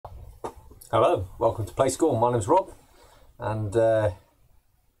Hello, welcome to Play School. My name's Rob, and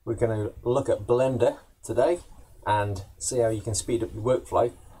we're going to look at Blender today and see how you can speed up your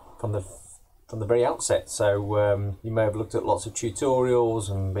workflow from the very outset. So you may have looked at lots of tutorials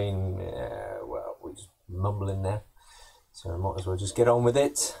and been well, we're just mumbling there, so I might as well just get on with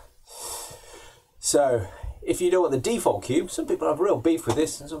it. So if you don't want the default cube, some people have real beef with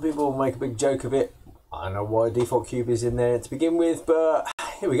this, and some people make a big joke of it. I don't know why default cube is in there to begin with, but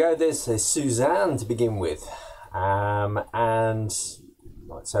here we go. There's a Suzanne to begin with, and you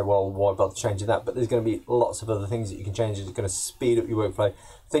might say, well, why bother changing that? But there's going to be lots of other things that you can change. It's going to speed up your workflow.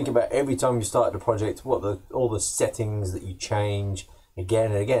 Think about every time you start a project, all the settings that you change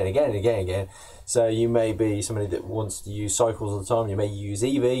again and again and again and again and again. So you may be somebody that wants to use cycles all the time. You may use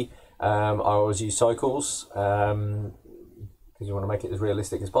Eevee. I always use cycles. Because you want to make it as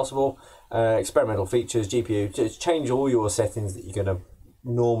realistic as possible. Experimental features, GPU, just change all your settings that you're going to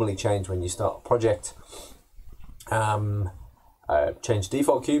normally change when you start a project. Change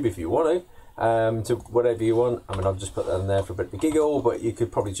default cube if you want to whatever you want. I mean, I've just put that in there for a bit of a giggle, but you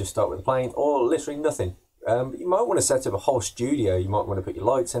could probably just start with a plane or literally nothing. You might want to set up a whole studio. You might want to put your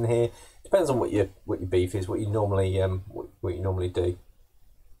lights in here. Depends on what your beef is, what you normally do.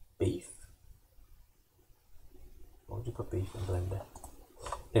 Beef. Why would you put beef in Blender?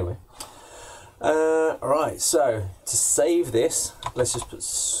 Anyway, right. So to save this, let's just put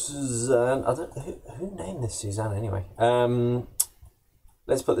Suzanne. I don't who named this Suzanne anyway.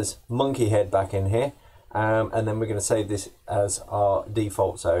 Let's put this monkey head back in here, and then we're going to save this as our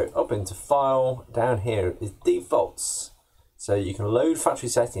default. So up into File, down here is Defaults. So you can load factory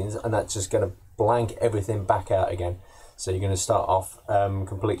settings, and that's just going to blank everything back out again. So you're going to start off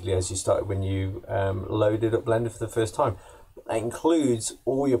completely as you started when you loaded up Blender for the first time. That includes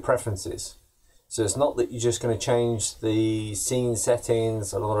all your preferences. So it's not that you're just going to change the scene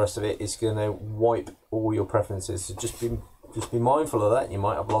settings and all the rest of it. It's going to wipe all your preferences. So just be mindful of that. You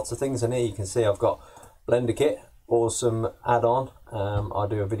might have lots of things in here. You can see I've got Blender Kit, awesome add-on. I'll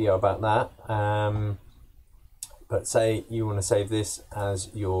do a video about that. But say you want to save this as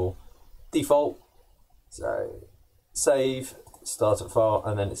your default. So save, start at file,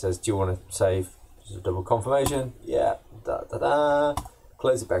 and then it says, do you want to save? Just a double confirmation. Yeah,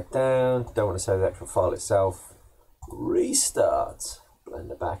 close it back down. Don't want to save the actual file itself. Restart,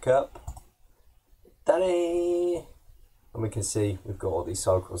 Blender back up. And we can see we've got all these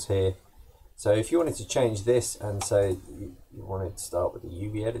cycles here. So if you wanted to change this and say you wanted to start with the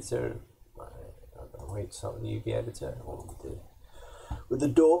UV editor, wait, start with the UV editor, or with the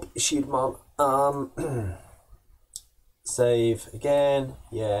DORP sheet mom. Save again,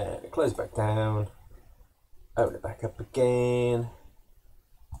 yeah, close back down, open it back up again,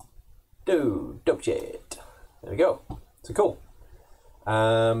 dubjet. There we go. So cool.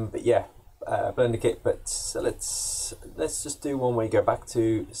 But yeah, Blender Kit. But so let's just do one where you go back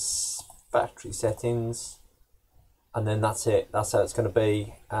to factory settings, and then that's it. That's how it's going to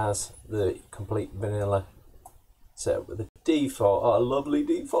be as the complete vanilla setup with the default, a lovely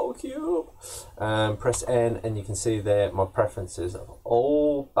default cube. Press N and you can see there my preferences are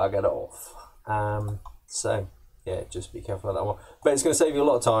all buggered off. So yeah, just be careful of that one. But it's going to save you a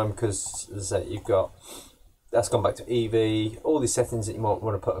lot of time because, as I say, you've got that's gone back to Eevee, all these settings that you might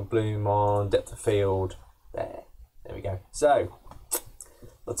want to put a bloom on, depth of field. There we go. So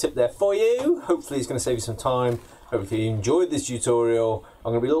a tip there for you. Hopefully it's going to save you some time. Hopefully you enjoyed this tutorial.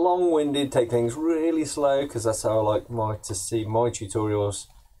 I'm going to be long-winded, take things really slow because that's how I like to see my tutorials.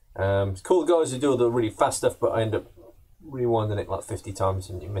 It's cool the guys who do all the really fast stuff, but I end up rewinding it like 50 times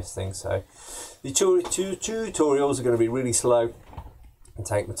and you miss things. So the two tutorials are going to be really slow and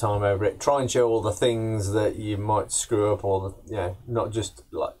take my time over it. Try and show all the things that you might screw up, or not just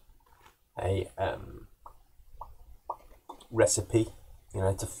like a recipe,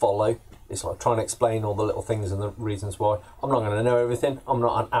 to follow. It's like trying to explain all the little things and the reasons why. I'm not going to know everything. I'm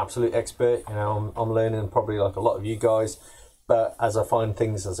not an absolute expert. I'm learning probably like a lot of you guys. But as I find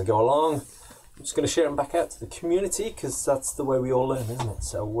things as I go along, I'm just going to share them back out to the community because that's the way we all learn, isn't it?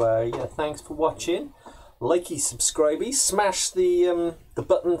 So yeah, thanks for watching. Likey, subscribey, smash the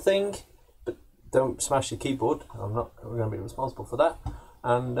button thing, but don't smash the keyboard. We're going to be responsible for that.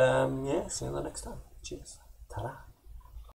 And yeah, see you the next time. Cheers. Ta-da.